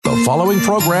The following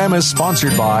program is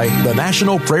sponsored by the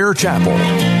National Prayer Chapel.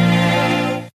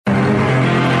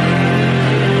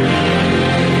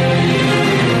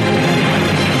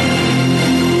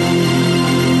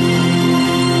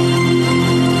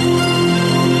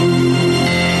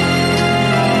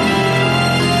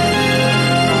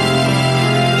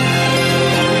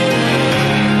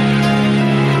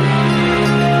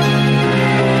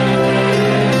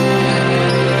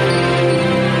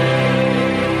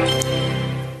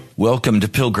 Welcome to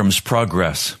Pilgrim's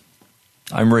Progress.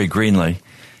 I'm Ray Greenley,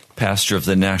 pastor of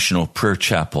the National Prayer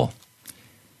Chapel.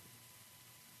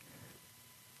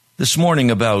 This morning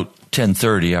about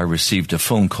 10:30, I received a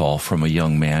phone call from a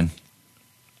young man.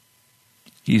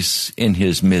 He's in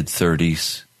his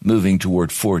mid-30s, moving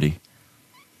toward 40.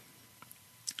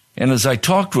 And as I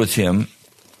talked with him,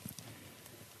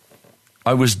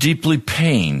 I was deeply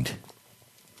pained.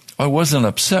 I wasn't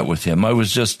upset with him. I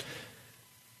was just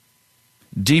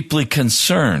deeply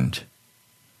concerned,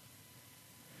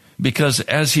 because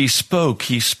as he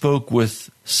spoke with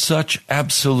such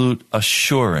absolute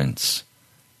assurance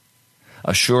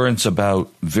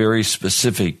about very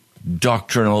specific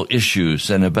doctrinal issues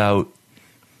and about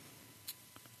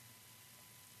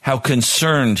how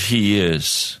concerned he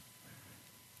is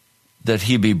that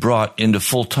he be brought into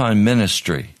full-time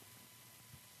ministry,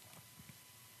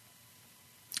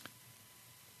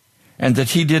 and that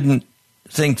he didn't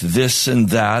think this and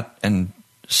that, and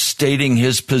stating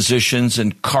his positions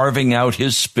and carving out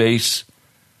his space.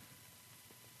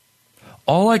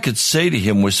 All I could say to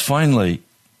him was, finally,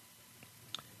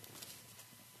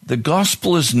 the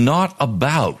gospel is not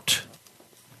about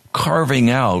carving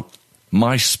out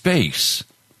my space.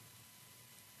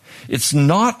 It's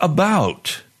not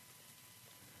about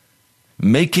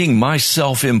making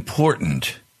myself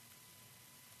important.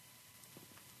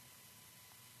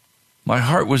 My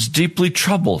heart was deeply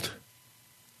troubled.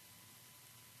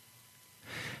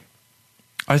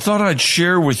 I thought I'd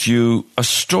share with you a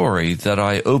story that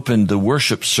I opened the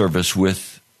worship service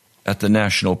with at the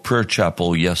National Prayer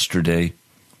Chapel yesterday.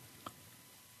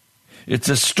 It's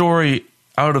a story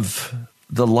out of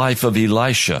the life of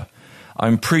Elisha.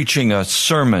 I'm preaching a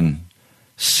sermon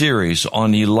series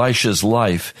on Elisha's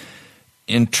life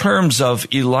in terms of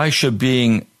Elisha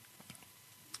being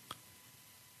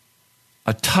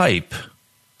a type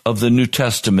of the New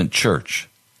Testament church.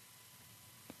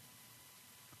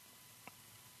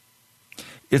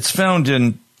 It's found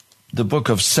in the book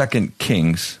of 2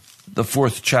 Kings, the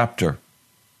 4th chapter.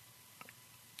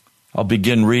 I'll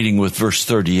begin reading with verse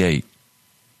 38.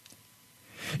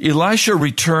 Elisha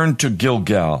returned to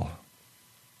Gilgal,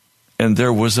 and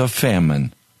there was a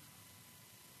famine.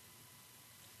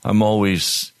 I'm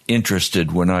always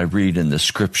interested when I read in the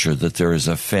scripture that there is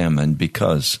a famine,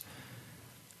 because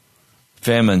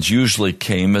famines usually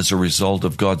came as a result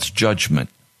of God's judgment.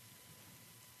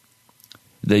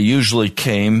 They usually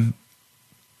came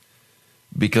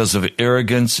because of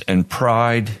arrogance and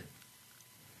pride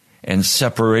and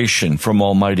separation from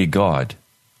Almighty God.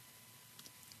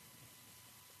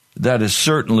 That is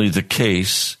certainly the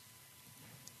case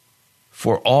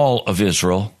for all of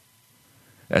Israel.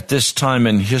 At this time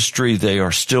in history, they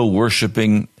are still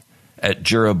worshiping at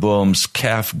Jeroboam's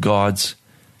calf gods.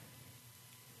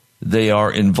 They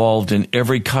are involved in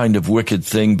every kind of wicked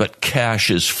thing, but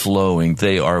cash is flowing.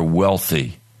 They are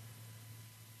wealthy.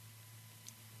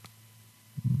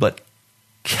 But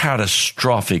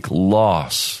catastrophic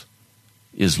loss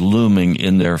is looming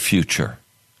in their future.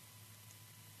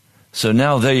 So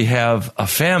now they have a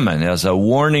famine as a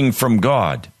warning from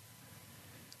God.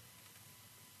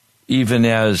 Even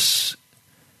as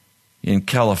in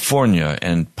California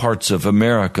and parts of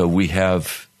America, we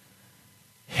have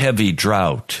heavy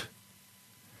drought.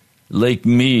 Lake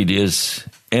Mead is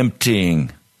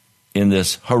emptying in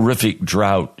this horrific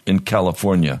drought in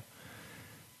California.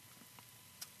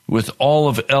 With all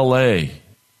of LA,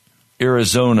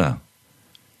 Arizona,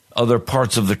 other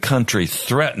parts of the country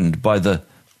threatened by the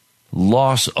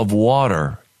loss of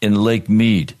water in Lake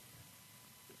Mead.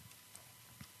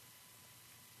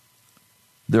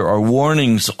 There are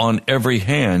warnings on every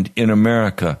hand in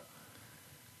America.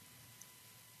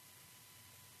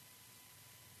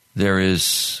 There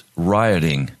is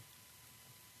rioting.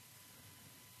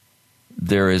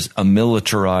 There is a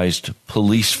militarized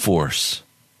police force.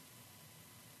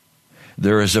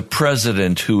 There is a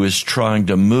president who is trying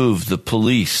to move the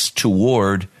police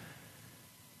toward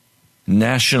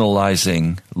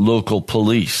nationalizing local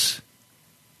police,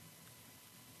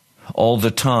 all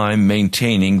the time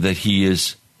maintaining that he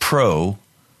is pro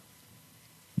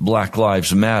Black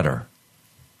Lives Matter.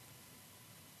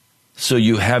 So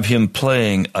you have him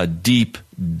playing a deep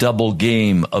double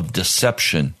game of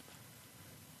deception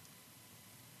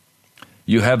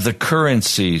You have the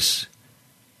currencies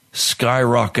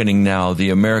skyrocketing now, the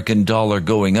American dollar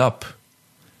going up,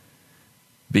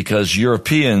 because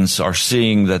Europeans are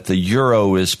seeing that the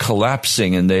euro is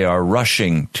collapsing and they are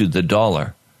rushing to the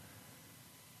dollar.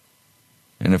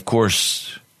 And of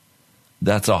course,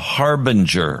 that's a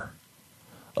harbinger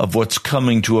of what's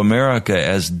coming to America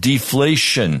as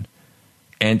deflation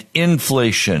and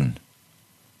inflation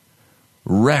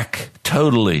wreck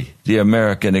totally the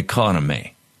American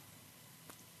economy.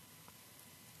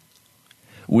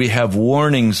 We have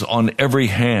warnings on every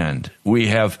hand. We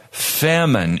have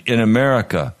famine in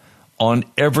America on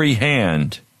every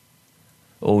hand.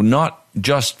 Oh, not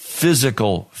just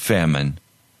physical famine,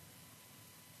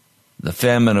 the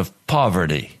famine of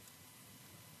poverty,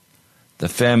 the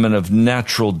famine of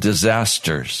natural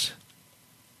disasters.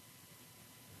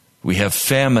 We have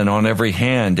famine on every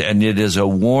hand, and it is a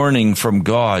warning from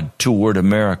God toward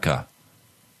America.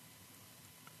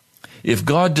 If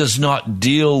God does not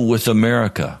deal with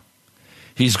America,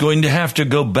 He's going to have to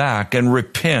go back and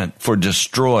repent for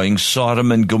destroying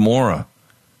Sodom and Gomorrah.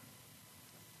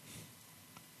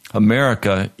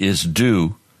 America is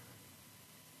due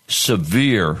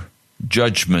severe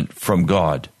judgment from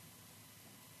God.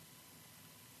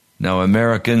 Now,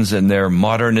 Americans and their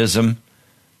modernism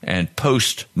and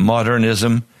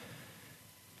postmodernism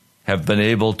have been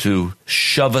able to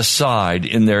shove aside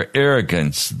in their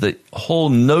arrogance the whole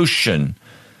notion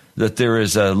that there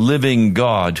is a living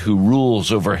God who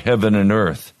rules over heaven and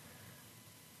earth.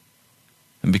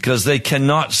 And because they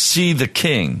cannot see the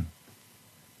King,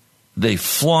 they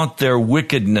flaunt their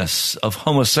wickedness of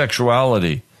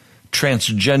homosexuality,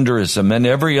 transgenderism, and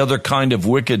every other kind of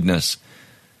wickedness.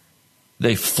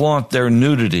 They flaunt their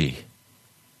nudity.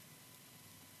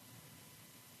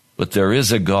 But there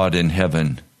is a God in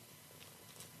heaven,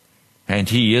 and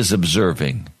He is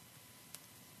observing.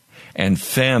 And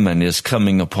famine is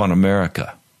coming upon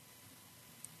America.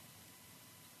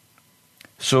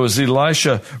 So as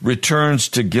Elisha returns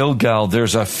to Gilgal,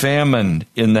 there's a famine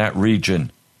in that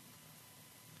region.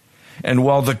 And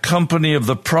while the company of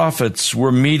the prophets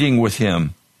were meeting with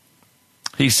him,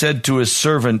 he said to his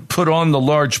servant, "Put on the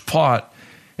large pot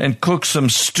and cook some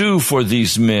stew for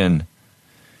these men."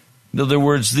 In other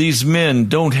words, these men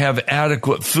don't have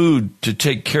adequate food to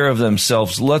take care of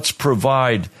themselves. Let's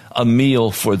provide a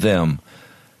meal for them.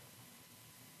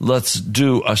 Let's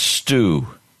do a stew.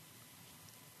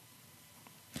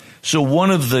 So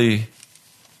one of the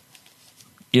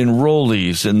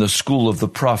enrollees in the school of the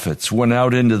prophets went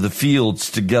out into the fields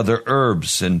to gather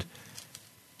herbs, and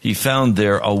he found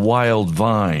there a wild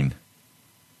vine.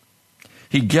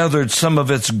 He gathered some of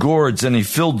its gourds, and he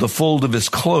filled the fold of his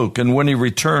cloak, and when he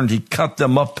returned, he cut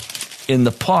them up in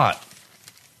the pot,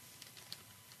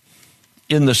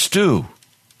 in the stew.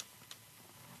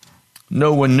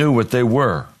 No one knew what they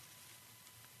were.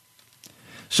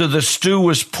 So the stew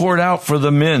was poured out for the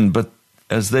men, but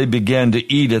as they began to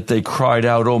eat it, they cried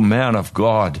out, "O man of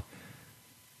God,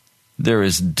 there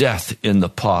is death in the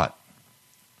pot,"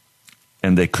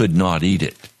 and they could not eat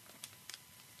it.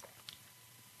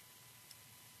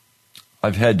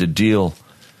 I've had to deal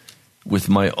with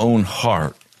my own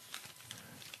heart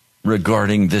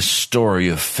regarding this story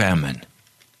of famine.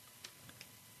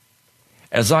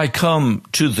 As I come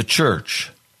to the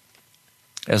church,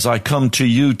 as I come to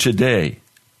you today,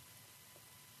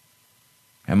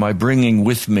 am I bringing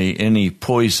with me any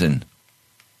poison?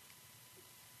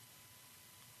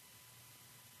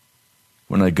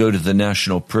 When I go to the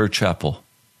National Prayer Chapel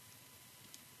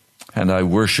and I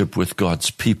worship with God's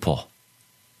people,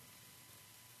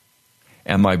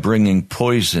 am I bringing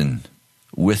poison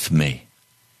with me?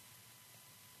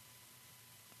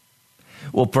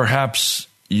 Well, perhaps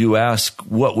you ask,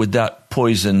 what would that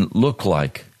poison look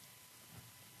like?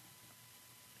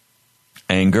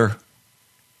 Anger,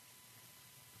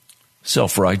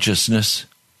 self-righteousness,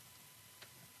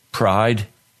 pride,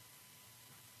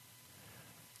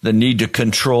 the need to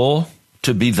control,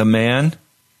 to be the man,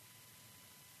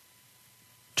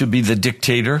 to be the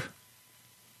dictator,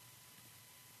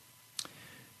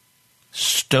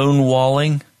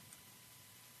 stonewalling,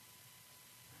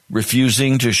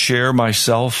 refusing to share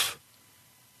myself,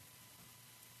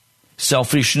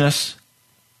 selfishness,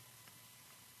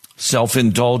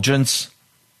 self-indulgence,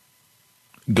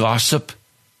 gossip,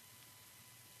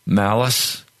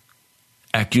 malice,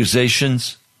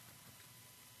 accusations,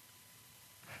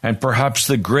 and perhaps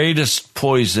the greatest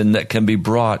poison that can be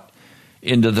brought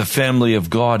into the family of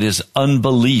God is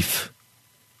unbelief.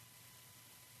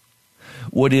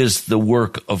 What is the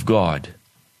work of God?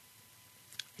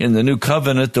 In the new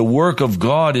covenant, the work of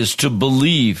God is to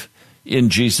believe in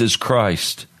Jesus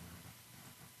Christ.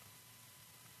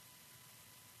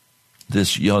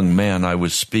 this young man I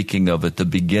was speaking of at the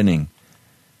beginning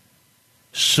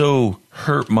so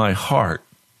hurt my heart,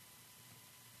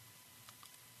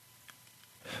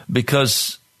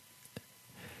 because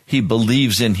he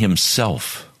believes in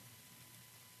himself.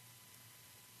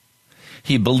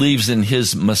 He believes in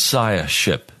his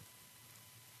messiahship.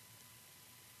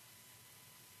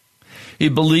 He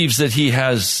believes that he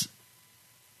has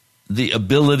the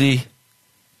ability,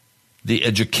 the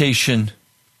education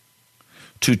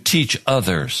to teach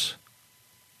others.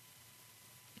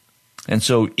 And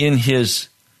so in his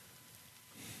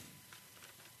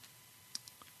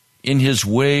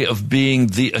way of being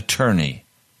the attorney,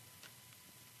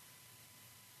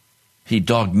 he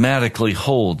dogmatically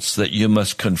holds that you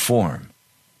must conform.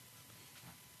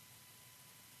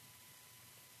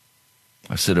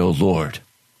 I said, "Oh Lord,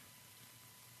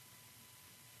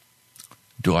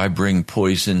 do I bring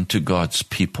poison to God's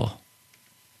people?"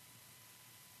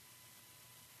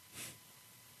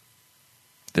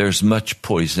 There's much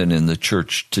poison in the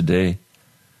church today.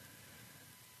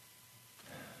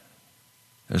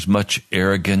 There's much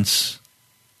arrogance,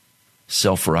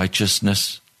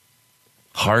 self-righteousness,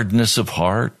 hardness of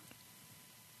heart,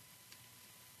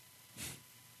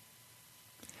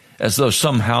 as though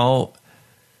somehow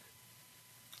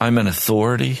I'm an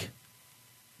authority,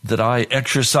 that I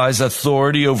exercise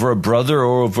authority over a brother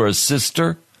or over a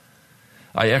sister.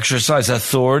 I exercise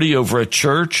authority over a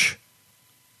church,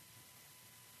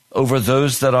 over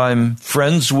those that I'm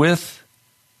friends with.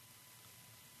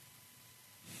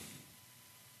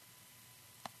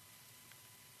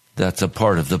 That's a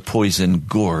part of the poison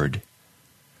gourd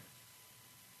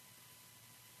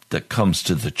that comes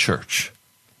to the church.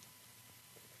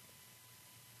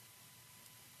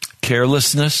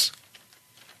 Carelessness,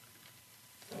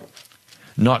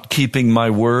 not keeping my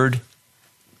word,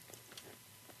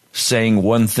 saying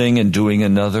one thing and doing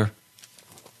another.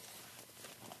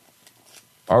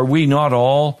 Are we not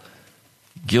all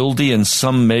guilty in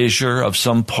some measure of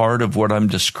some part of what I'm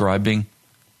describing?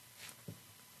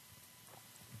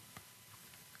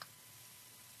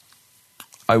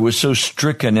 I was so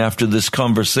stricken after this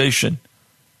conversation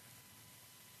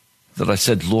that I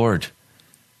said, "Lord,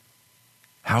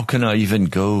 how can I even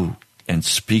go and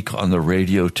speak on the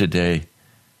radio today?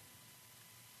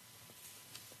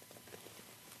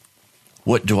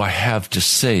 What do I have to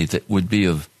say that would be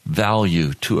of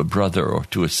value to a brother or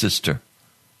to a sister?"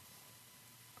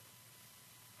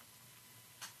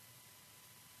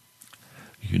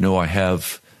 You know, I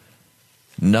have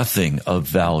nothing of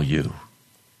value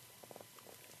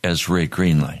as Ray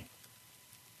Greenley.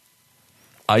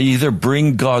 I either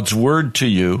bring God's word to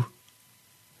you,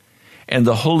 and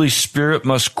the Holy Spirit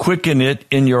must quicken it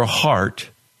in your heart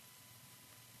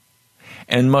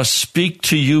and must speak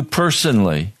to you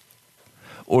personally,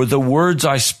 or the words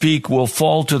I speak will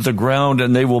fall to the ground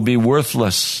and they will be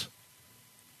worthless.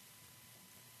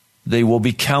 They will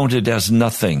be counted as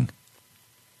nothing.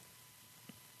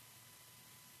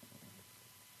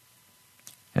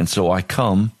 And so I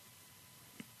come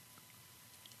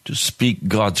to speak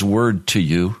God's word to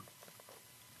you,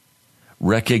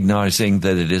 recognizing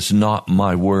that it is not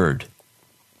my word,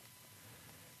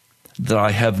 that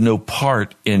I have no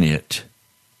part in it,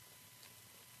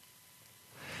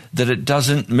 that it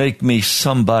doesn't make me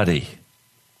somebody,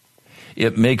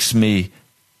 it makes me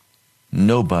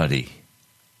nobody.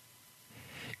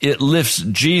 It lifts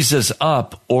Jesus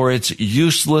up, or it's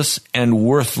useless and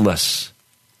worthless.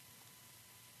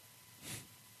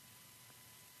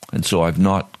 And so I've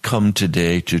not come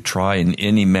today to try in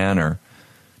any manner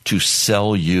to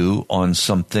sell you on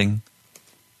something.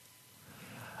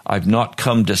 I've not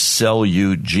come to sell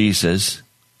you Jesus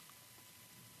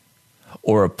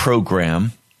or a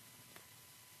program.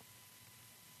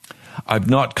 I've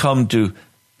not come to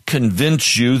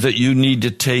convince you that you need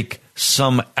to take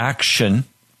some action.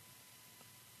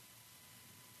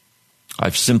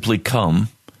 I've simply come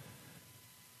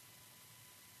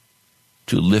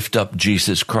to lift up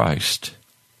Jesus Christ.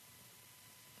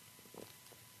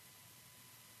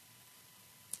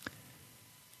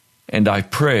 And I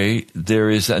pray there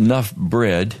is enough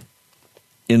bread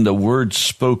in the word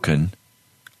spoken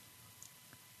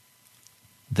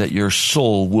that your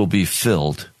soul will be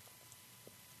filled.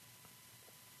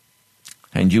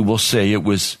 And you will say, "It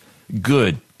was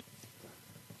good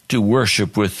to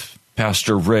worship with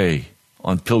Pastor Ray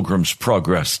on Pilgrim's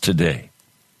Progress today."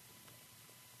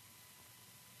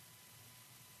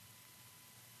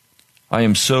 I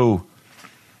am so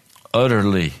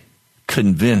utterly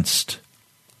convinced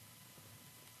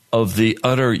of the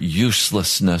utter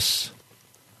uselessness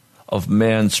of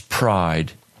man's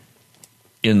pride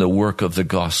in the work of the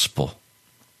gospel.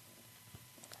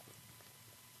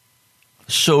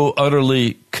 so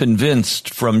utterly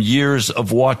convinced from years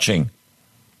of watching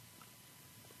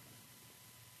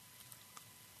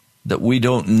that we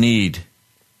don't need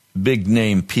big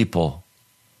name people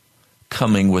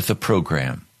coming with a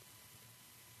program.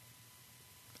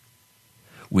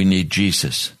 We need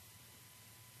Jesus.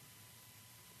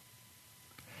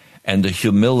 And the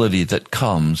humility that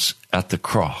comes at the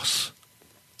cross.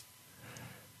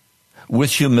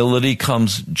 With humility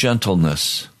comes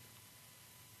gentleness.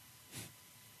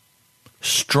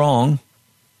 Strong,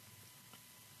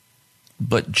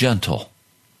 but gentle.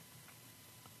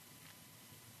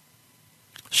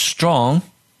 Strong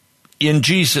in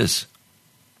Jesus.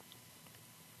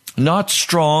 Not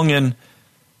strong in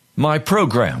my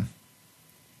program.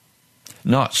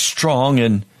 Not strong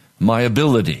in my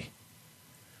ability.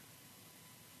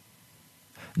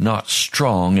 Not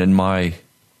strong in my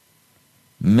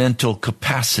mental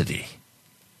capacity.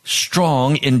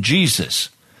 Strong in Jesus.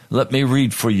 Let me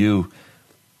read for you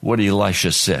what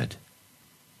Elisha said.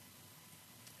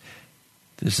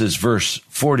 This is verse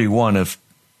 41 of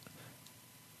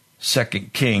 2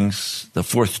 Kings, the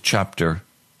 4th chapter,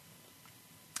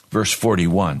 verse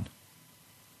 41.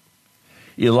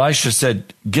 Elisha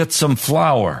said, "Get some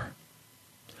flour,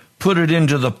 put it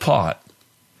into the pot,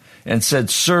 and said,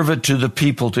 'Serve it to the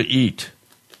people to eat.'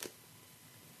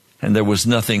 And there was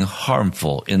nothing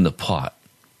harmful in the pot."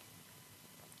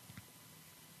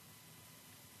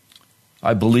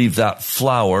 I believe that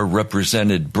flour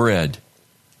represented bread.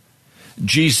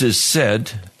 Jesus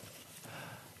said,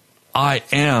 "I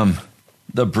am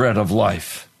the bread of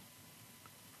life."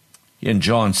 In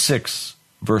John 6,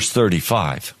 verse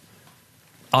 35.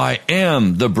 I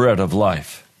am the bread of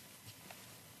life.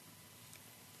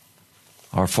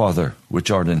 Our Father, which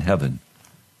art in heaven,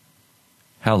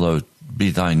 hallowed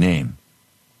be thy name.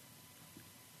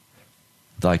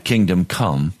 Thy kingdom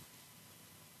come,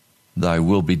 thy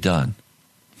will be done.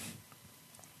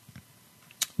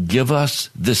 Give us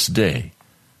this day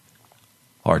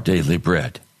our daily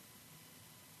bread.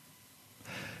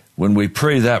 When we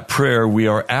pray that prayer, we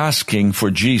are asking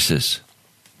for Jesus.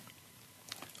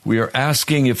 We are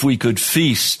asking if we could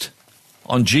feast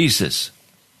on Jesus.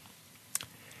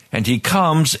 And he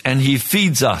comes and he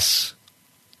feeds us.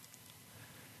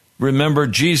 Remember,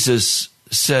 Jesus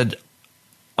said,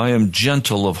 "I am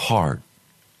gentle of heart."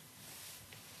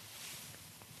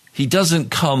 He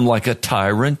doesn't come like a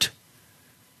tyrant.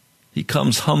 He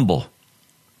comes humble,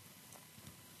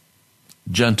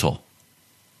 gentle,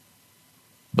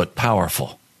 but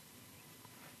powerful.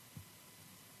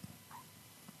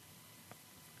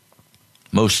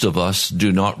 Most of us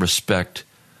do not respect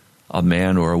a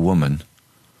man or a woman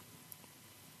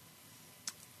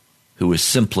who is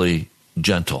simply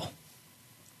gentle.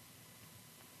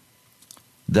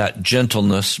 That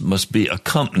gentleness must be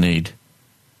accompanied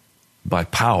by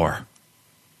power.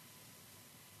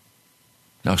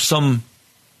 Now, some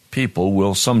people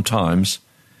will sometimes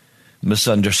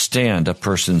misunderstand a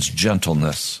person's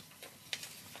gentleness,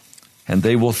 and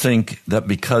they will think that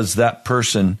because that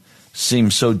person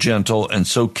seems so gentle and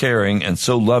so caring and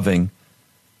so loving,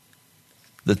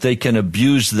 that they can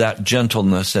abuse that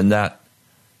gentleness and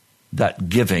that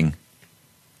giving.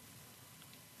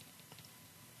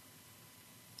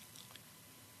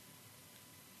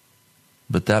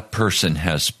 But that person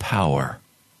has power.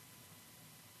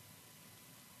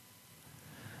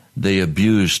 They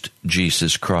abused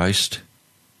Jesus Christ.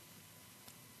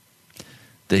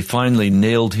 They finally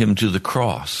nailed him to the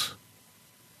cross.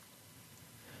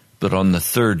 But on the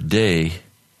third day,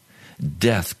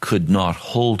 death could not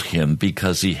hold him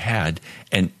because he had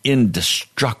an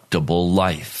indestructible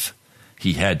life.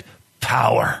 He had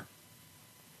power.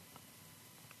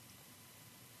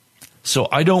 So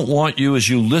I don't want you, as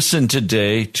you listen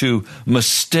today, to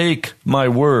mistake my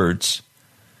words,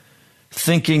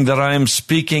 thinking that I am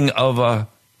speaking of a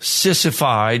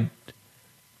sissified,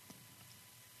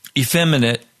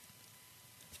 effeminate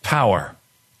power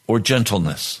or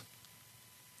gentleness.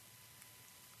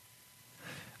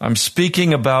 I'm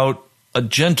speaking about a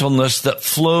gentleness that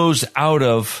flows out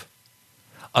of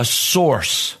a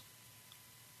source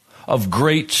of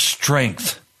great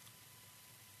strength,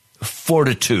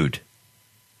 fortitude.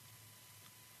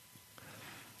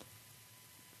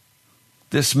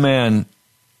 This man,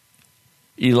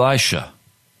 Elisha,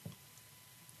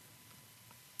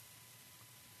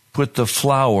 put the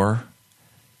flour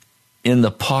in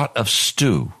the pot of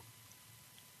stew,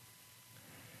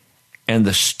 and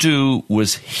the stew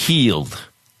was healed.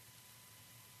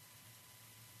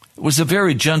 It was a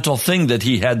very gentle thing that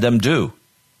he had them do.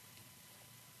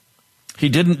 He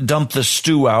didn't dump the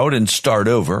stew out and start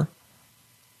over.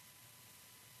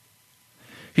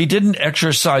 He didn't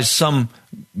exercise some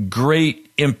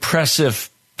great, impressive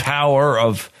power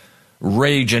of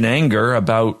rage and anger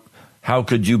about how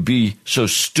could you be so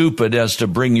stupid as to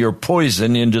bring your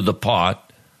poison into the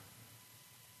pot.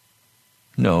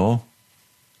 No.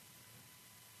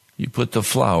 You put the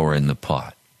flour in the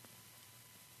pot.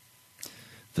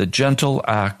 The gentle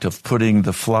act of putting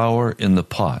the flour in the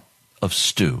pot of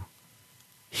stew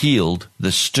healed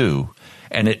the stew,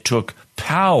 and it took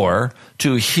power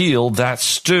to heal that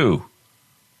stew.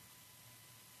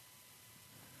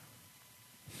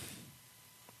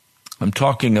 I'm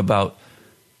talking about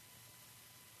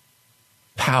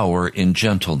power in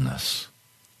gentleness,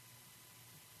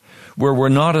 where we're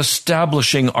not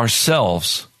establishing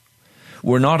ourselves.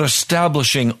 We're not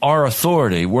establishing our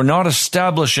authority. We're not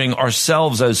establishing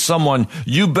ourselves as someone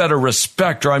you better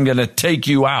respect or I'm going to take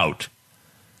you out.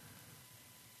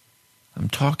 I'm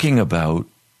talking about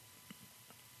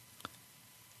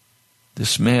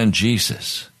this man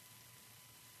Jesus,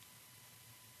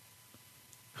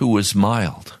 who was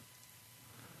mild,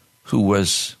 who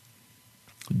was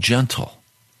gentle,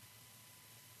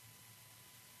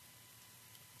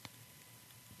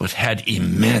 but had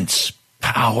immense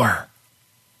power.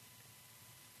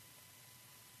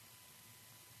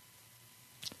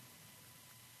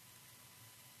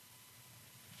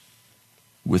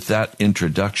 With that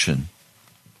introduction,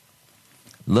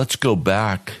 let's go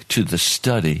back to the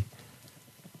study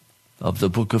of the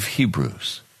book of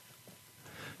Hebrews.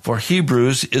 For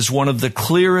Hebrews is one of the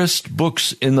clearest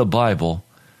books in the Bible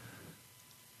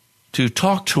to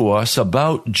talk to us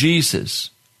about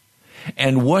Jesus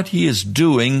and what he is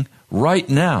doing right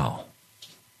now.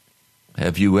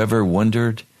 Have you ever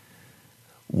wondered,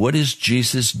 what is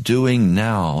Jesus doing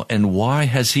now, and why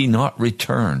has he not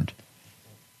returned?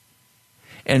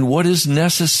 And what is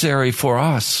necessary for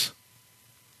us?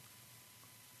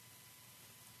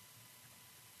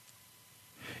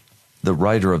 The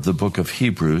writer of the book of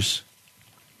Hebrews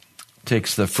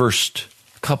takes the first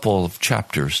couple of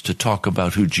chapters to talk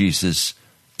about who Jesus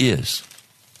is.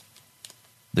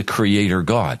 The Creator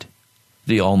God,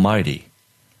 the Almighty,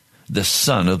 the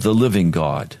Son of the living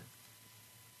God.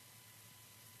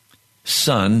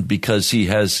 Son because he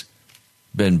has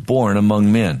been born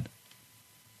among men,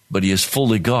 but he is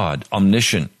fully God,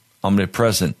 omniscient,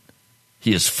 omnipresent.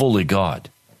 He is fully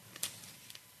God.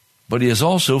 But he is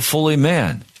also fully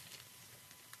man.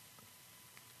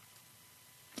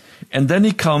 And then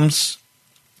he comes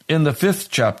in the 5th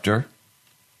chapter,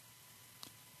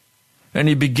 and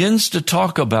he begins to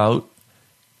talk about,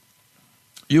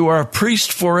 you are a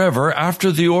priest forever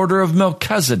after the order of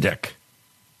Melchizedek.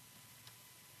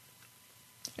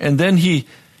 And then he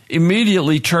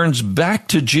immediately turns back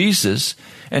to Jesus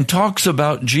and talks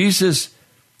about Jesus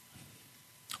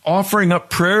offering up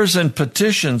prayers and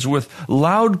petitions with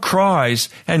loud cries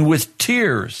and with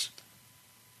tears.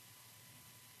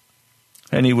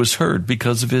 And he was heard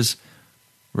because of his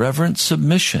reverent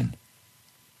submission.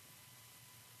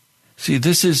 See,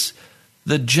 this is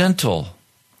the gentle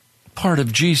part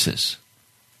of Jesus.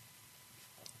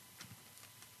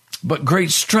 But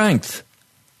great strength,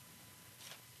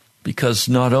 because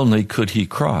not only could he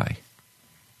cry,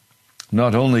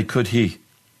 not only could he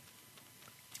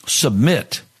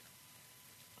submit,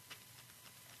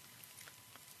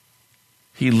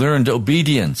 he learned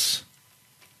obedience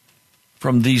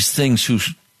from these things who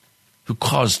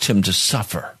caused him to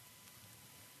suffer.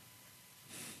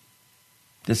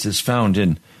 This is found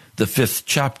in the 5th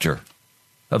chapter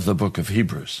of the book of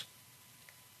Hebrews.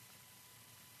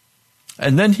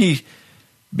 And then he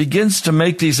begins to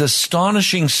make these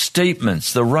astonishing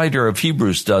statements, the writer of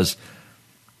Hebrews does.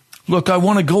 Look, I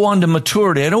want to go on to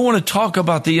maturity. I don't want to talk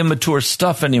about the immature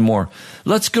stuff anymore.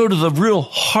 Let's go to the real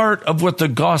heart of what the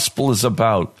gospel is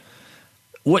about,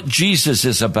 what Jesus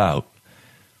is about.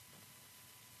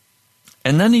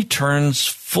 And then he turns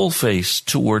full face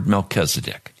toward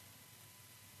Melchizedek.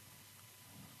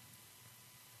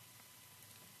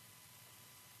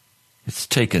 It's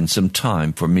taken some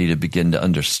time for me to begin to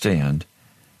understand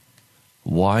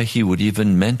why he would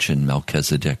even mention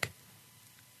Melchizedek.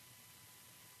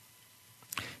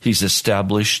 He's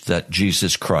established that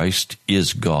Jesus Christ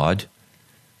is God.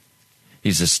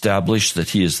 He's established that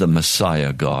he is the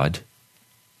Messiah God.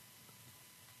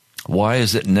 Why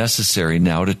is it necessary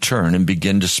now to turn and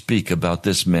begin to speak about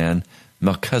this man,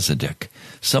 Melchizedek?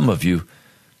 Some of you,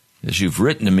 as you've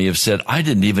written to me, have said, I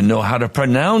didn't even know how to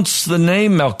pronounce the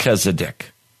name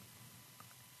Melchizedek.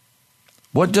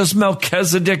 What does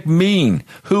Melchizedek mean?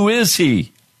 Who is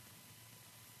he?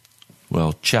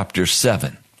 Well, chapter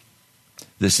 7.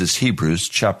 This is Hebrews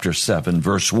chapter 7,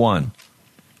 verse 1.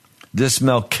 This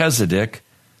Melchizedek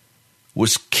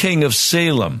was king of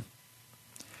Salem,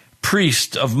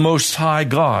 priest of Most High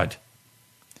God.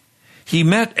 He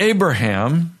met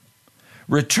Abraham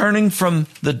returning from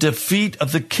the defeat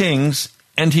of the kings,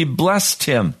 and he blessed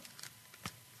him.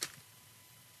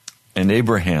 And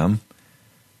Abraham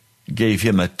gave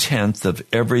him 1/10 of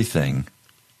everything.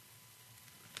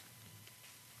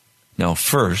 Now,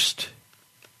 first,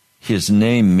 his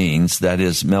name means, that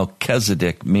is,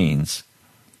 Melchizedek means,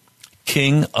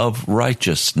 King of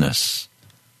Righteousness,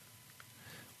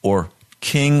 or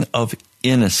King of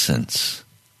Innocence.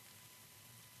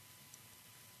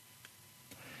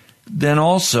 Then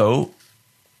also,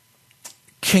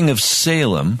 King of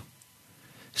Salem,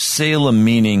 Salem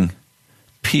meaning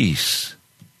peace.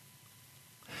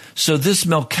 So this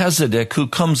Melchizedek, who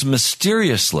comes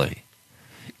mysteriously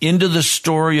into the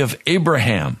story of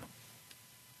Abraham,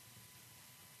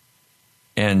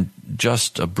 and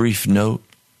just a brief note,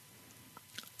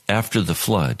 after the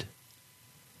flood,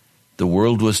 the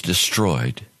world was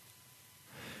destroyed.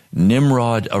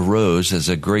 Nimrod arose as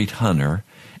a great hunter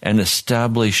and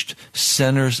established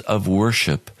centers of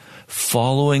worship,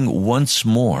 following once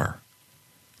more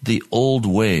the old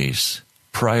ways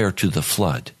prior to the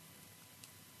flood,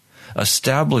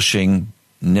 establishing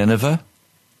Nineveh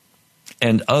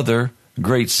and other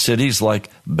great cities like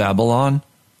Babylon,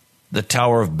 the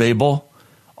Tower of Babel.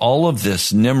 All of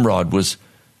this Nimrod was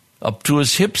up to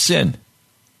his hips in.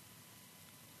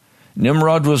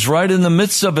 Nimrod was right in the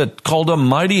midst of it, called a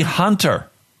mighty hunter,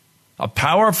 a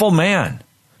powerful man,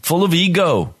 full of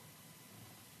ego.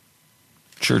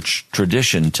 Church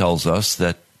tradition tells us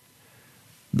that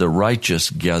the righteous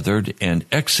gathered and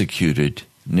executed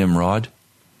Nimrod,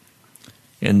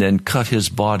 and then cut his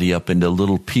body up into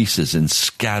little pieces and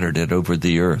scattered it over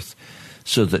the earth,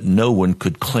 so that no one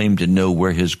could claim to know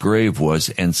where his grave was,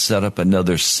 and set up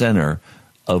another center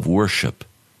of worship.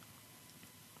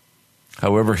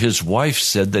 However, his wife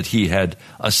said that he had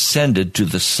ascended to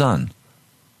the sun.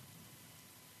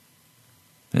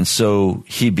 And so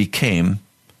he became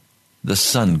the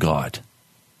sun god.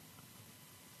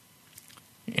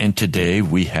 And today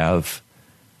we have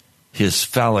his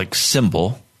phallic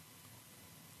symbol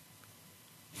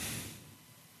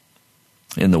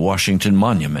in the Washington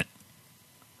Monument.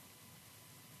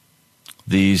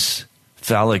 These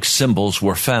phallic symbols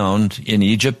were found in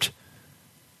Egypt,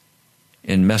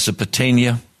 in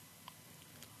Mesopotamia.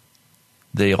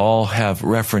 They all have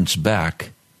reference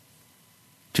back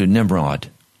to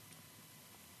Nimrod,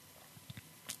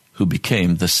 who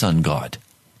became the sun god.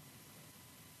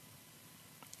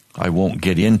 I won't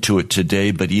get into it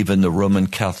today, but even the Roman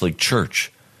Catholic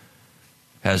Church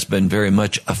has been very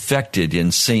much affected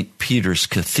in St. Peter's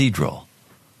Cathedral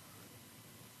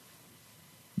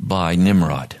by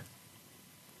Nimrod,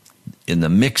 in the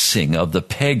mixing of the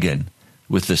pagan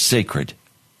with the sacred.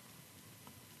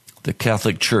 The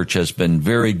Catholic Church has been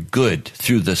very good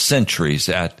through the centuries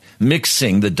at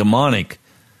mixing the demonic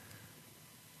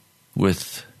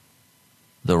with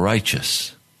the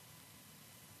righteous.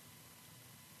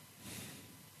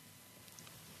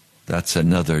 That's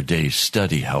another day's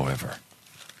study, however.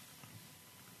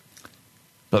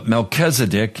 But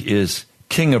Melchizedek is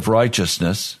King of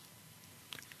Righteousness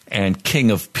and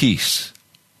King of Peace.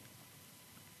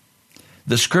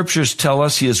 The scriptures tell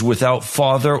us he is without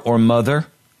father or mother,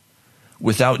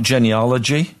 without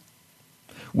genealogy,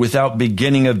 without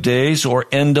beginning of days or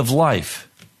end of life.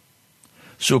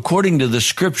 So according to the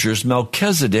scriptures,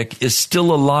 Melchizedek is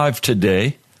still alive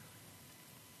today,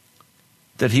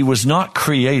 that he was not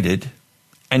created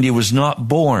and he was not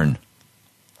born.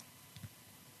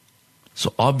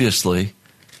 So obviously,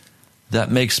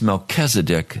 that makes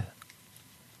Melchizedek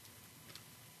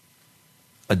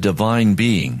a divine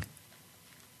being.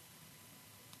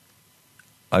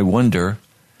 I wonder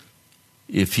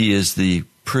if he is the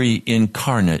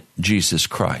pre-incarnate Jesus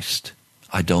Christ.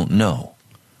 I don't know.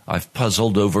 I've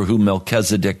puzzled over who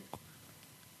Melchizedek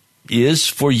is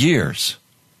for years,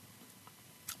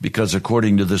 because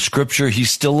according to the scripture,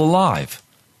 he's still alive.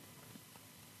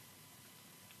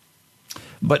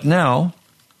 But now,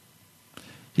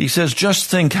 he says, just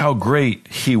think how great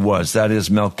he was, that is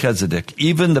Melchizedek.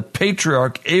 Even the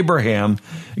patriarch Abraham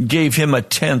gave him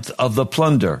 1/10 of the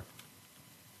plunder.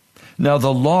 Now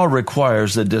the law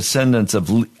requires the descendants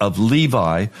of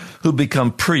Levi who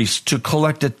become priests to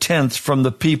collect 1/10 from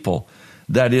the people,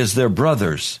 that is their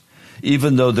brothers,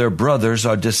 even though their brothers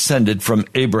are descended from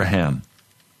Abraham.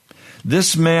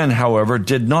 This man, however,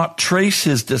 did not trace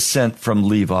his descent from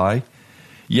Levi,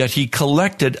 yet he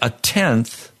collected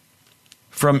 1/10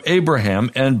 from Abraham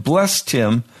and blessed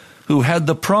him who had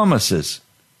the promises.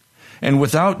 And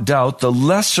without doubt, the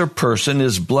lesser person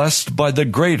is blessed by the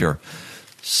greater.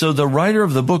 So the writer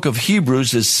of the book of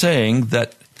Hebrews is saying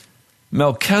that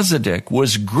Melchizedek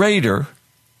was greater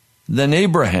than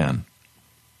Abraham,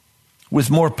 with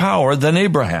more power than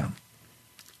Abraham,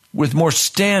 with more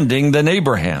standing than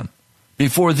Abraham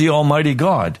before the Almighty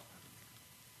God.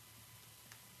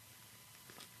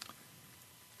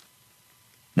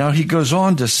 Now he goes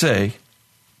on to say,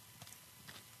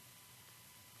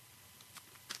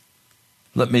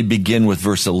 let me begin with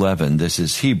verse 11. This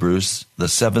is Hebrews, the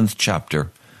 7th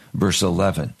chapter, verse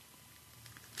 11.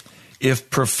 If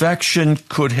perfection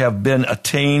could have been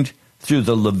attained through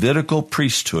the Levitical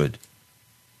priesthood,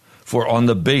 for on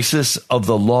the basis of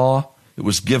the law it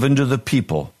was given to the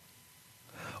people,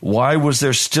 why was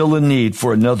there still a need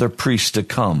for another priest to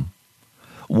come,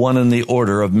 one in the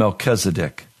order of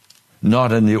Melchizedek,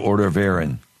 not in the order of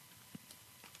Aaron?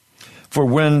 For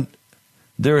when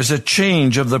there is a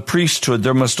change of the priesthood,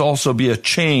 there must also be a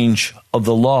change of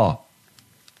the law.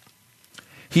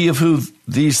 He of whom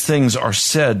these things are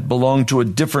said belonged to a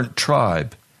different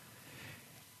tribe,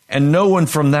 and no one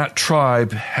from that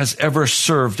tribe has ever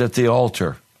served at the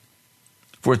altar.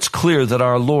 For it's clear that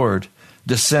our Lord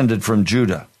descended from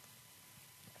Judah.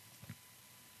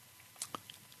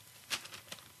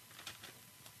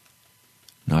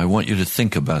 Now I want you to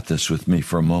think about this with me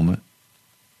for a moment.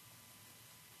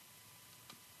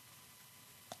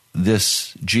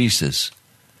 This Jesus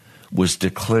was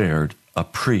declared a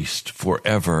priest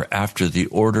forever after the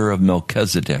order of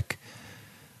Melchizedek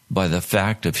by the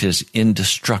fact of his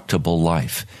indestructible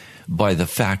life, by the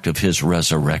fact of his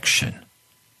resurrection.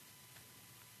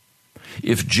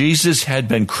 If Jesus had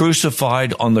been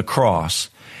crucified on the cross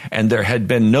and there had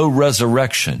been no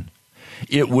resurrection,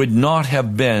 it would not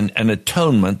have been an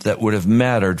atonement that would have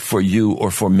mattered for you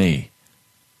or for me.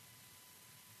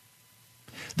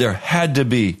 There had to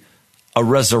be a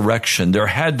resurrection. There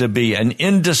had to be an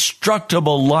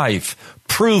indestructible life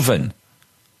proven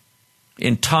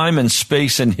in time and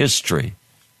space and history.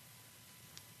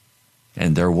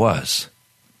 And there was.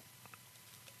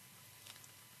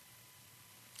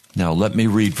 Now let me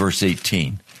read verse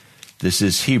 18. This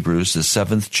is Hebrews, the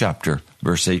 7th chapter,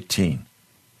 verse 18.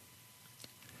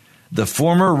 The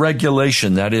former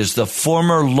regulation, that is the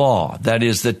former law, that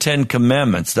is the 10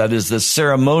 Commandments, that is the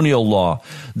ceremonial law,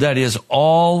 that is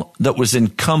all that was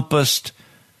encompassed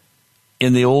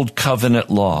in the Old Covenant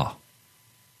law.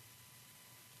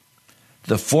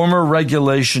 The former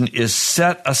regulation is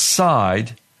set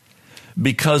aside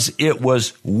because it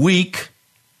was weak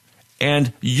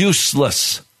and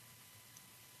useless.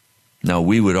 Now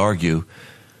we would argue,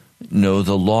 no,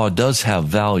 the law does have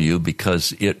value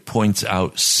because it points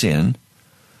out sin.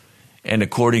 And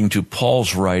according to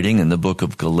Paul's writing in the book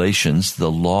of Galatians, the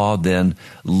law then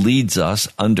leads us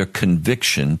under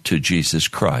conviction to Jesus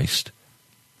Christ.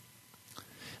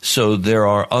 So there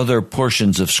are other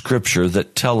portions of Scripture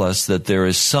that tell us that there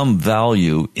is some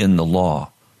value in the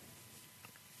law.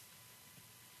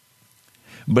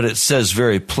 But it says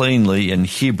very plainly in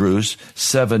Hebrews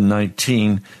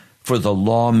 7:19, for the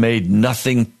law made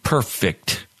nothing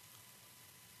perfect.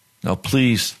 Now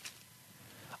please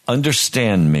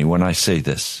understand me when I say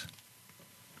this.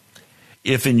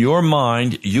 If in your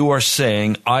mind you are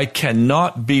saying, I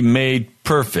cannot be made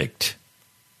perfect,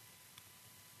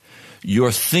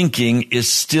 your thinking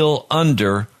is still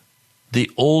under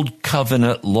the Old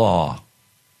Covenant law,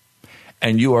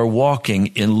 and you are walking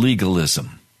in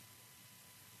legalism.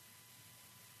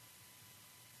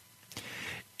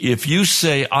 If you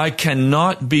say, I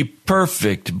cannot be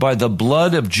perfect by the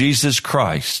blood of Jesus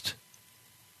Christ,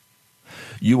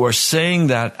 you are saying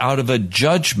that out of a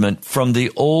judgment from the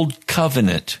Old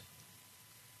Covenant.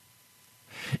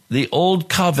 The Old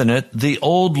Covenant, the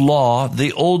old law,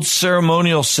 the old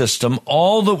ceremonial system,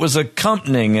 all that was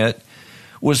accompanying it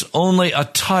was only a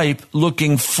type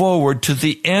looking forward to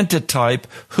the antitype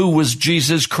who was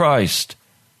Jesus Christ.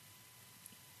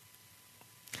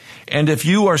 And if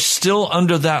you are still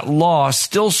under that law,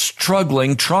 still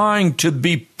struggling, trying to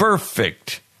be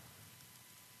perfect,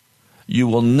 you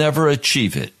will never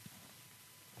achieve it.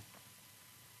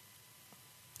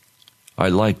 I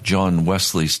like John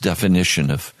Wesley's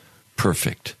definition of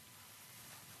perfect.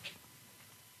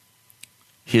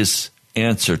 His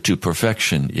answer to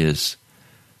perfection is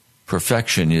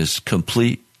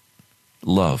complete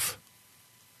love.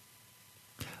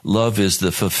 Love is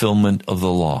the fulfillment of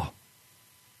the law.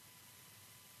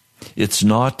 It's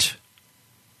not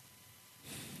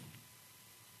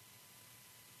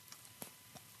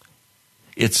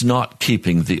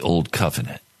keeping the old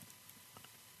covenant.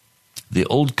 The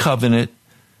old covenant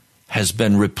has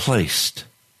been replaced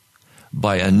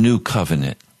by a new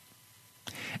covenant.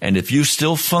 And if you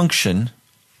still function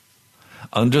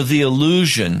under the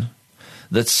illusion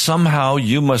that somehow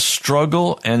you must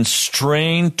struggle and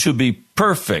strain to be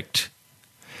perfect,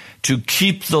 to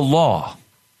keep the law,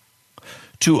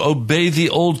 to obey the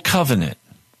old covenant.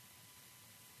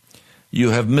 You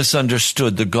have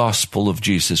misunderstood the gospel of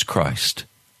Jesus Christ,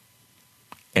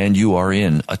 and you are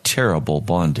in a terrible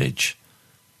bondage.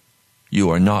 You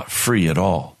are not free at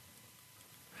all.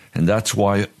 And that's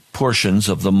why portions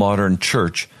of the modern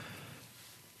church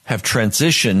have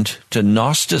transitioned to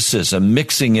Gnosticism,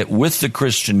 mixing it with the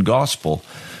Christian gospel,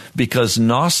 because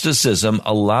Gnosticism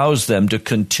allows them to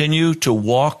continue to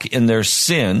walk in their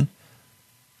sin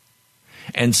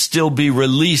and still be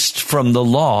released from the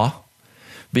law,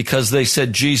 because they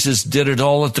said Jesus did it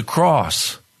all at the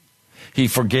cross. He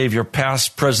forgave your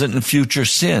past, present, and future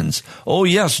sins. Oh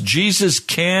yes, Jesus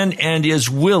can and is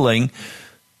willing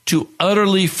to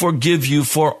utterly forgive you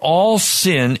for all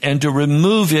sin and to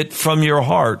remove it from your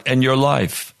heart and your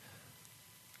life.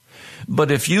 But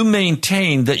if you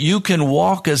maintain that you can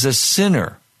walk as a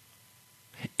sinner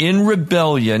in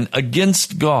rebellion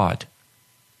against God,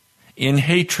 in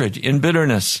hatred, in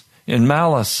bitterness, in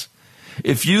malice,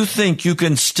 if you think you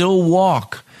can still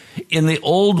walk in the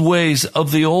old ways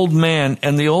of the old man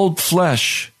and the old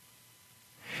flesh,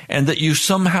 and that you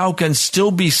somehow can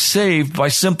still be saved by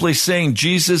simply saying,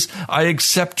 Jesus, I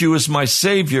accept you as my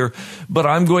Savior, but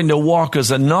I'm going to walk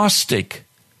as a Gnostic,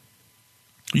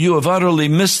 you have utterly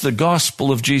missed the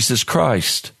gospel of Jesus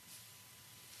Christ.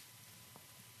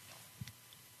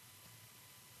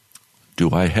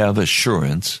 Do I have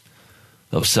assurance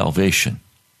of salvation?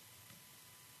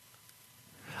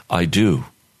 I do.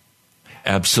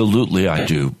 Absolutely I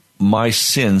do. My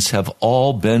sins have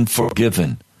all been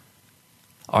forgiven.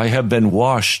 I have been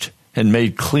washed and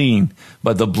made clean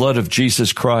by the blood of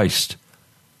Jesus Christ.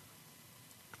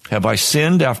 Have I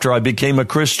sinned after I became a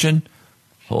Christian?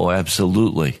 Oh,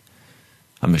 absolutely.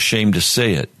 I'm ashamed to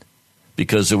say it,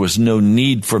 because there was no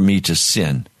need for me to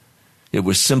sin. It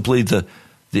was simply the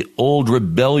old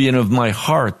rebellion of my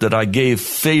heart that I gave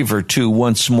favor to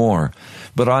once more.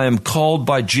 But I am called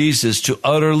by Jesus to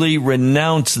utterly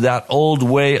renounce that old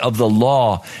way of the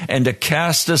law and to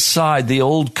cast aside the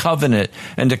old covenant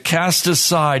and to cast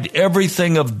aside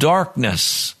everything of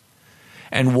darkness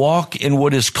and walk in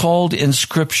what is called in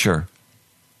Scripture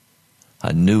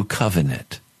a new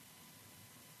covenant.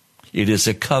 It is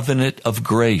a covenant of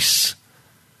grace.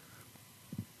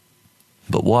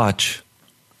 But watch.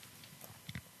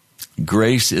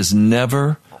 Grace is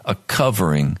never a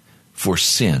covering for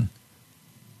sin.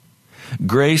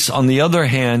 Grace, on the other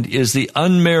hand, is the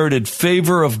unmerited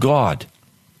favor of God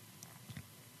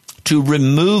to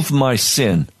remove my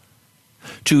sin,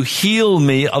 to heal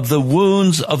me of the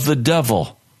wounds of the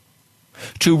devil,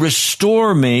 to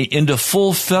restore me into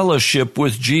full fellowship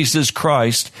with Jesus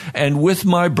Christ and with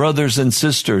my brothers and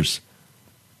sisters.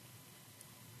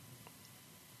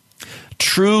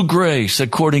 True grace,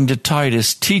 according to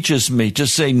Titus, teaches me to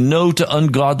say no to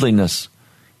ungodliness.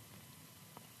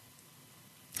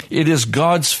 It is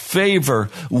God's favor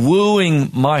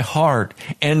wooing my heart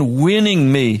and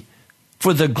winning me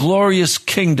for the glorious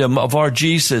kingdom of our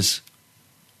Jesus.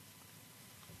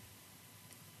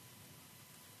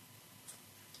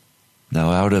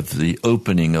 Now, out of the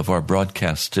opening of our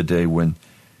broadcast today, when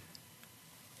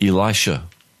Elisha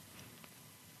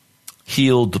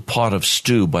healed the pot of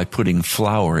stew by putting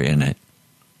flour in it,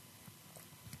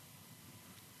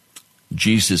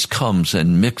 Jesus comes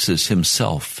and mixes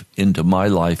himself into my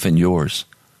life and yours.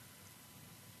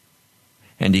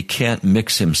 And he can't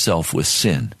mix himself with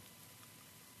sin.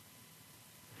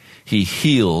 He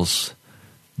heals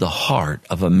the heart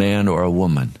of a man or a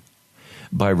woman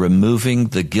by removing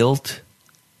the guilt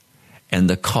and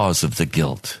the cause of the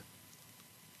guilt.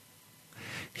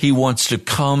 He wants to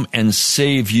come and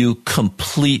save you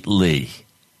completely.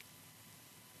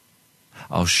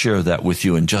 I'll share that with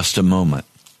you in just a moment.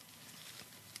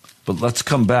 But let's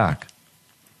come back.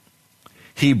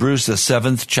 Hebrews, the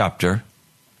 7th chapter,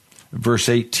 verse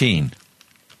 18.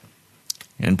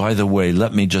 And by the way,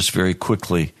 let me just very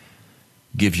quickly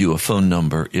give you a phone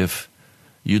number if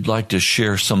you'd like to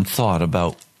share some thought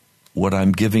about what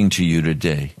I'm giving to you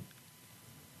today.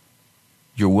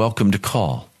 You're welcome to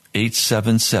call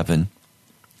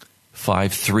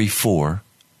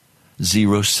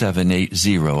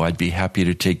 877-534-0780. I'd be happy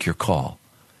to take your call.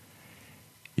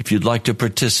 If you'd like to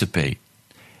participate,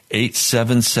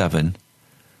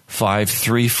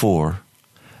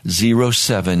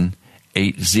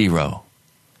 877-534-0780.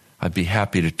 I'd be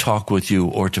happy to talk with you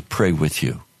or to pray with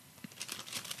you.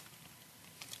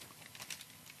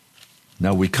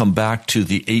 Now we come back to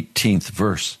the 18th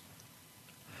verse.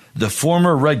 The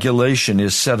former regulation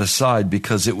is set aside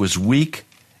because it was weak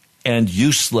and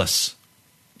useless.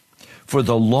 For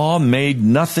the law made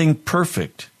nothing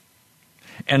perfect,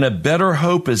 and a better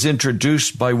hope is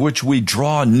introduced by which we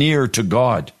draw near to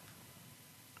God.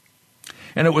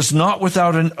 And it was not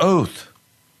without an oath.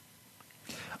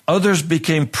 Others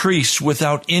became priests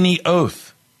without any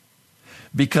oath,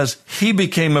 because he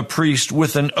became a priest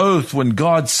with an oath when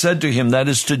God said to him, that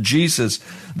is to Jesus,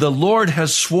 the Lord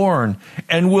has sworn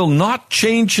and will not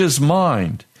change his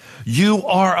mind. You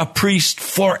are a priest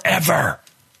forever.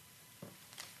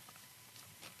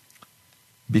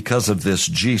 Because of this,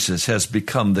 Jesus has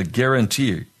become the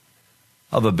guarantee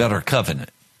of a better covenant.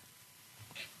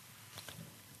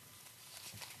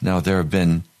 Now, there have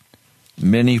been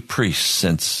many priests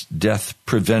since death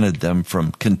prevented them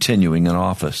from continuing in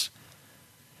office.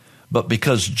 But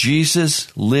because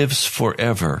Jesus lives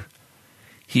forever,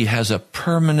 he has a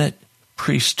permanent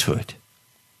priesthood.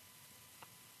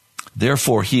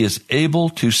 Therefore, he is able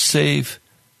to save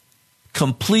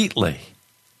completely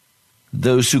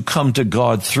those who come to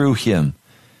God through him,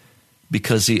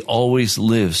 because he always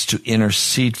lives to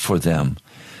intercede for them.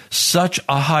 Such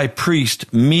a high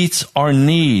priest meets our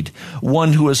need,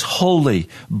 one who is holy,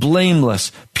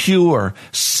 blameless, pure,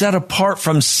 set apart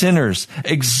from sinners,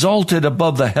 exalted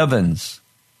above the heavens.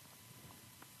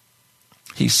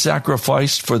 He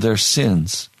sacrificed for their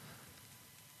sins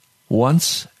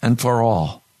once and for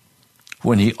all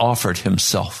when he offered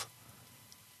himself.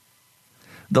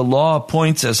 The law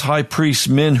appoints as high priests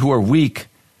men who are weak,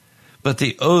 but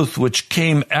the oath which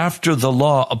came after the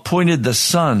law appointed the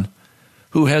Son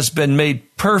who has been made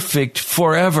perfect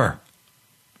forever.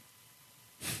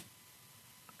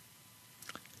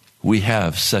 We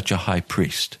have such a high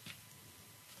priest.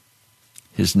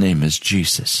 His name is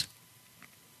Jesus.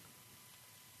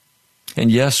 And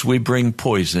yes, we bring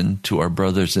poison to our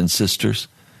brothers and sisters.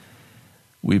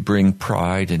 We bring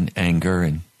pride and anger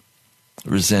and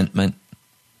resentment.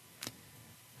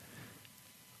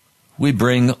 We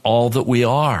bring all that we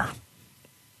are.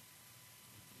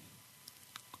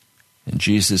 And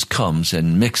Jesus comes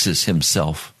and mixes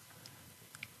himself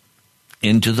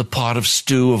into the pot of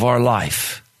stew of our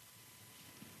life.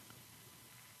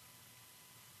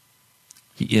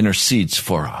 He intercedes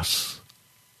for us.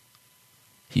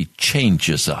 He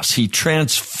changes us. He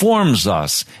transforms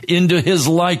us into his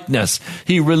likeness.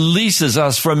 He releases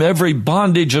us from every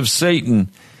bondage of Satan.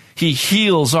 He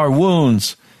heals our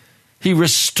wounds. He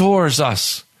restores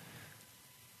us.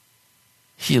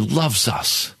 He loves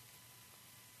us.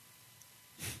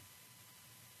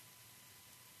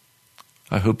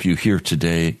 I hope you hear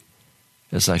today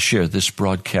as I share this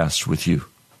broadcast with you.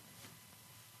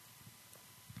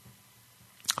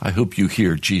 I hope you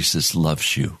hear Jesus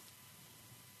loves you.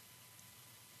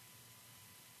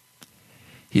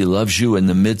 He loves you in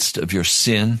the midst of your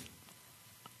sin.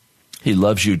 He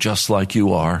loves you just like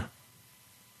you are.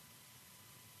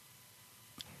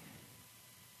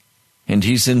 And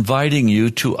he's inviting you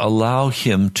to allow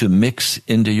him to mix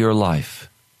into your life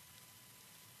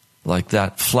like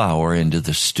that flour into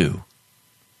the stew.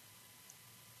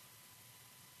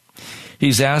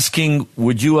 He's asking,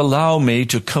 would you allow me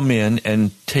to come in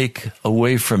and take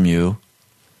away from you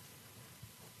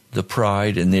the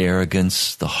pride and the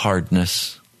arrogance, the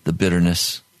hardness, the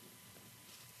bitterness?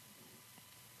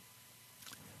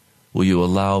 Will you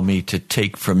allow me to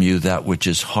take from you that which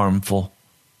is harmful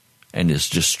and is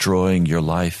destroying your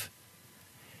life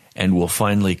and will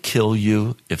finally kill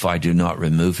you if I do not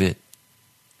remove it?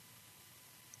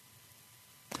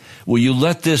 Will you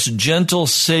let this gentle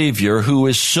Savior, who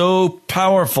is so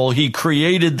powerful he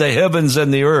created the heavens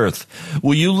and the earth,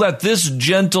 will you let this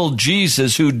gentle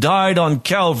Jesus who died on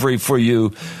Calvary for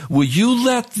you, will you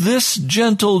let this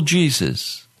gentle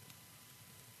Jesus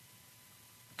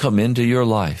come into your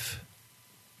life?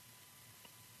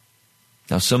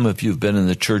 Now, some of you have been in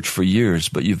the church for years,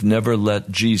 but you've never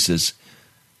let Jesus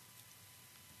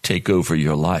take over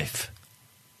your life.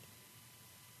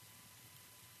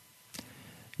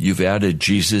 You've added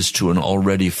Jesus to an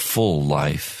already full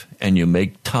life, and you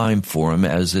make time for him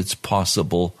as it's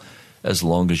possible, as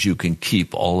long as you can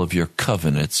keep all of your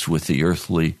covenants with the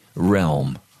earthly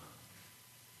realm.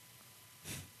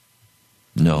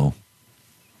 No.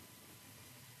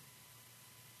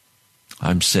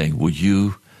 I'm saying, will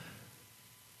you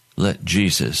let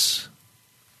Jesus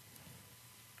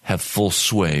have full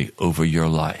sway over your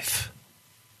life?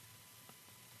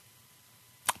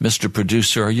 Mr.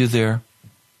 Producer, are you there?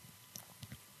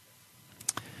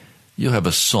 You have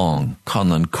a song,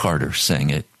 Conlon Carter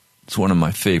sang it. It's one of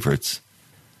my favorites.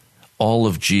 All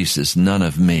of Jesus, none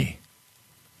of me.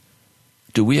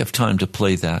 Do we have time to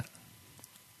play that?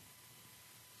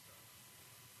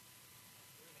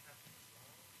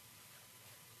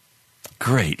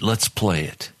 Great, let's play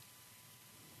it.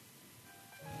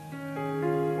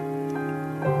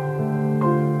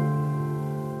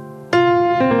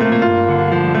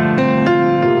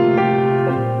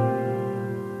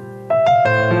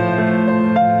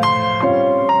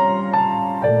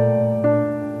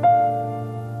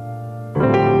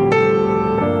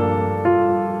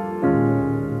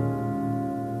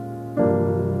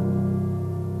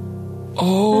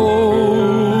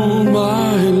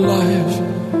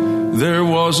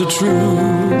 A truth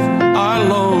I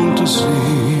long to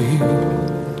see.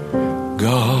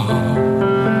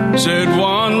 God said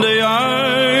one day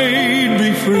I'd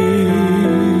be free.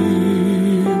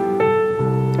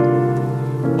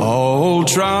 All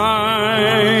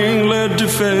trying led to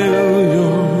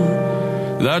failure.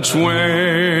 That's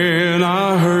when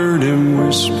I heard him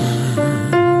whisper,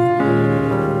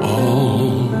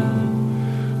 all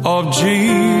of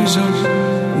Jesus,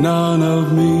 none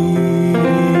of me.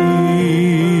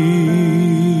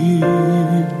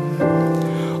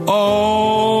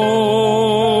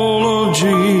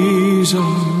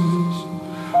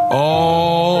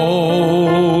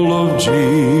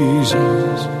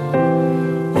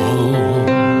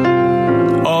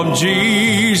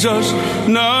 Jesus,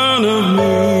 none of me.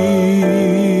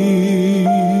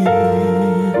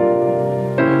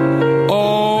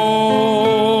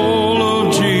 All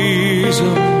of Jesus,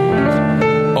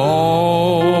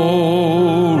 all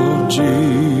of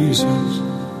Jesus,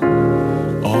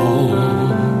 all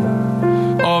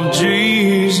of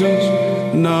Jesus,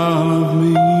 none of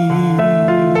me.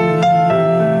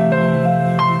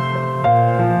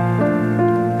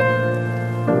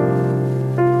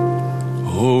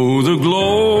 Oh, the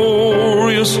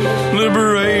glorious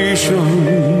liberation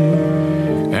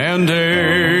and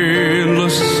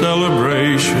endless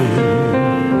celebration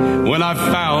when I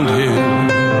found him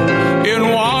in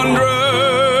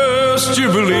wondrous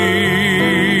jubilee.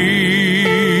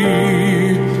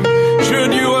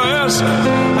 Should you ask,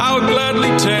 I'll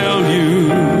gladly tell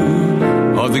you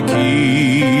of the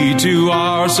key to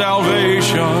our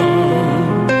salvation.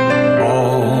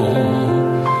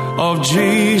 All of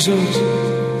Jesus,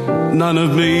 none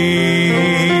of me.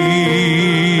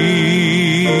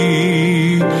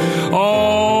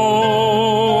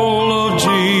 All of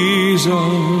Jesus,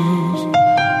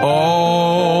 all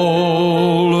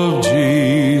of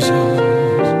Jesus,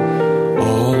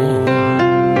 all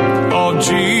of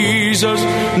Jesus,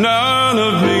 none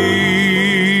of me.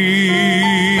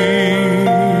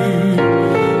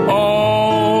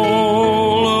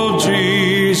 All of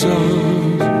Jesus,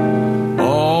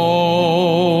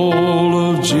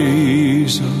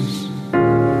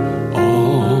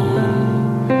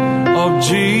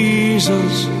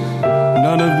 Jesus,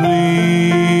 none of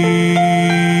me.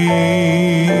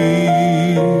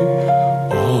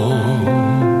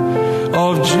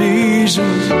 All of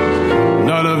Jesus,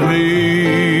 none of me.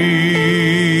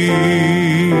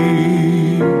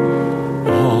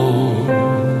 All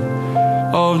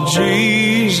of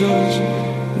Jesus,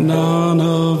 none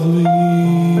of me.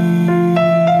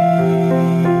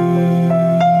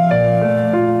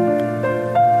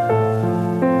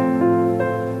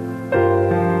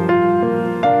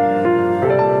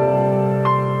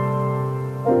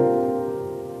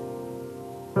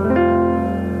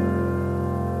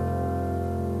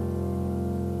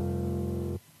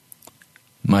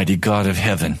 Mighty God of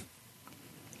heaven,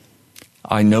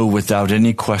 I know without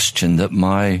any question that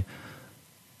my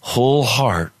whole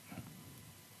heart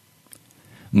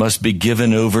must be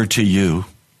given over to you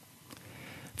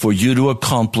for you to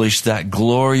accomplish that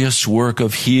glorious work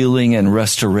of healing and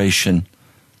restoration,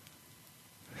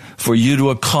 for you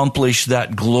to accomplish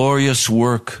that glorious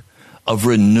work of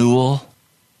renewal.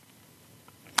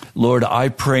 Lord, I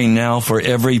pray now for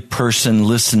every person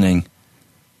listening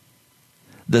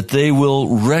that they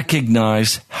will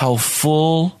recognize how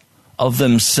full of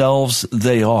themselves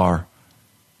they are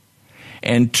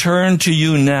and turn to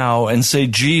you now and say,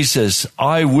 Jesus,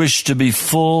 I wish to be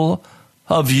full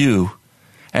of you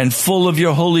and full of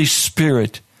your Holy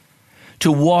Spirit,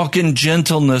 to walk in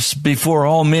gentleness before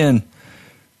all men,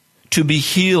 to be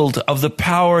healed of the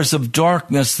powers of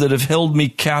darkness that have held me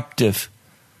captive.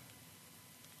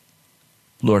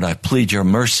 Lord, I plead your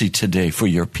mercy today for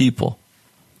your people.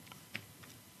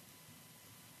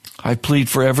 I plead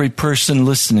for every person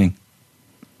listening.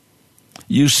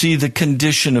 You see the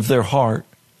condition of their heart.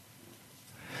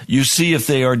 You see if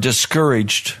they are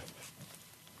discouraged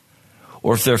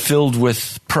or if they're filled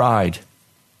with pride.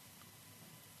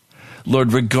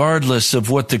 Lord, regardless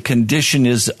of what the condition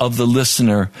is of the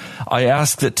listener, I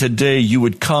ask that today you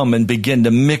would come and begin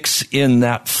to mix in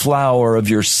that flour of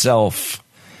yourself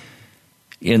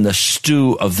in the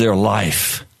stew of their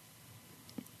life.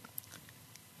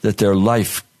 that their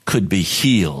life could be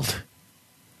healed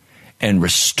and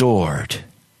restored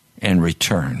and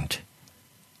returned.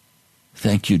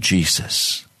 Thank you,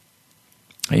 Jesus.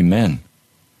 Amen.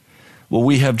 Well,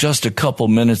 we have just a couple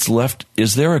minutes left.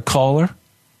 Is there a caller?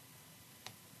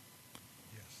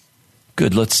 Yes.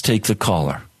 Good, let's take the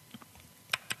caller.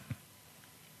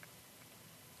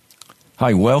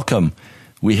 Hi, welcome.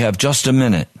 We have just a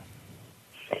minute.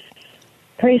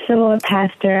 Praise the Lord,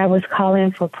 Pastor. I was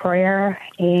calling for prayer,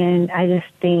 and I just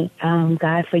thank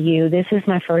God for you. This is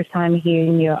my first time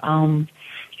hearing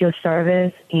your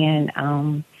service, and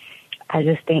I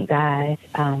just thank God.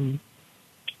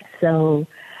 So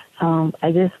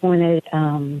I just wanted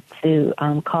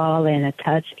to call and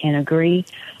touch and agree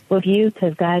with you,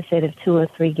 because God said if 2 or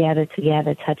 3 gather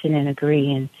together, touching and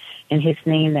agree in His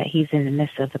name, that He's in the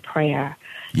midst of the prayer.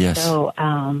 Yes. So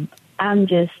I'm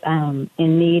just in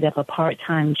need of a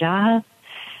part-time job,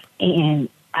 and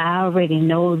I already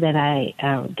know that I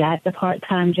got the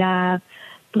part-time job,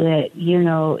 but, you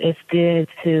know, it's good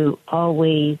to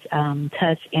always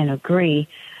touch and agree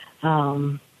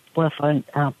with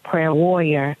a prayer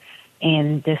warrior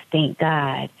and just thank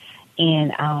God.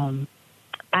 And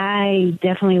I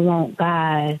definitely want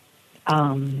God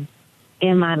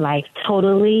in my life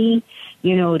totally,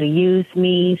 you know, to use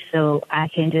me so I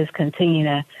can just continue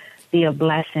to be a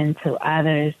blessing to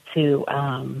others, to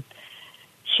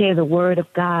share the word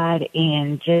of God,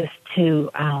 and just to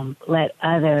let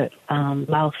other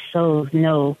lost souls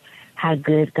know how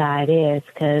good God is.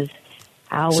 Because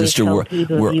I always tell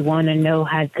people, if you want to know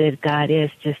how good God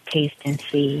is, just taste and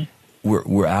see.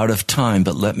 We're out of time,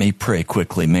 but let me pray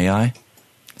quickly, may I?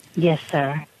 Yes,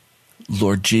 sir.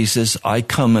 Lord Jesus, I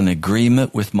come in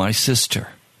agreement with my sister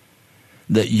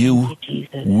that you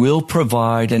will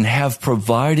provide and have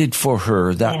provided for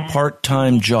her that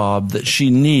part-time job that she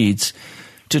needs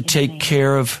to take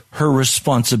care of her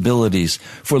responsibilities.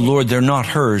 For, Lord, they're not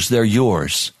hers, they're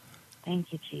yours.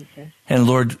 Thank you, Jesus. And,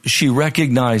 Lord, she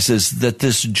recognizes that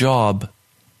this job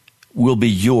will be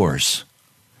yours.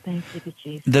 Thank you,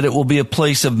 Jesus. That it will be a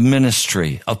place of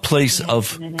ministry, a place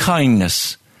of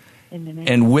kindness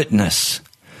and witness.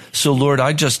 So, Lord,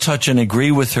 I just touch and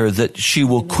agree with her that she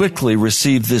will quickly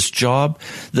receive this job,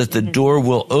 that the door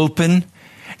will open,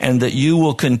 and that you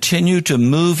will continue to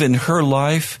move in her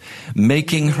life,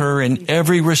 making her in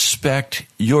every respect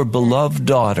your beloved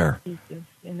daughter.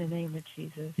 In the name of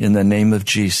Jesus. In the name of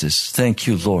Jesus. Thank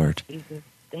you, Lord.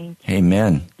 Thank you.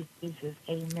 Amen. Jesus.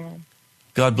 Amen.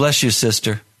 God bless you,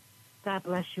 sister. God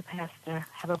bless you, Pastor.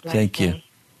 Have a blessed Thank you. day.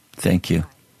 Thank you.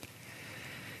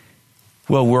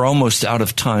 Well, we're almost out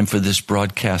of time for this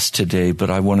broadcast today, but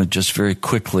I want to just very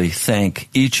quickly thank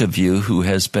each of you who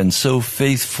has been so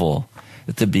faithful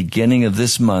at the beginning of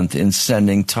this month in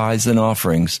sending tithes and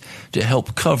offerings to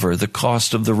help cover the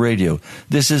cost of the radio.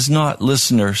 This is not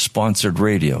listener-sponsored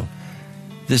radio.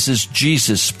 This is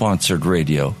Jesus-sponsored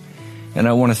radio. And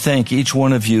I want to thank each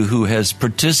one of you who has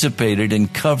participated in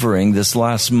covering this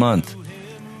last month.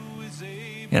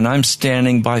 And I'm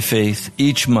standing by faith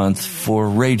each month for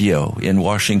radio in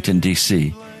Washington,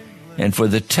 D.C., and for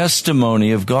the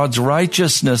testimony of God's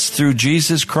righteousness through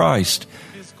Jesus Christ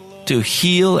to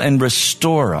heal and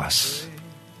restore us.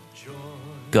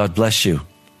 God bless you.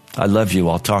 I love you.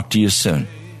 I'll talk to you soon.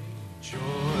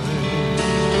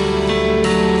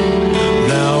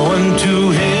 Now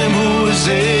unto Him who is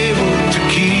able to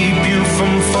keep you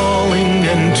from falling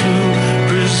and to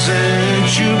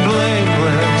present you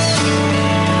blameless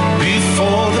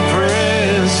before the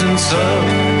presence of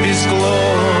His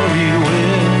glory.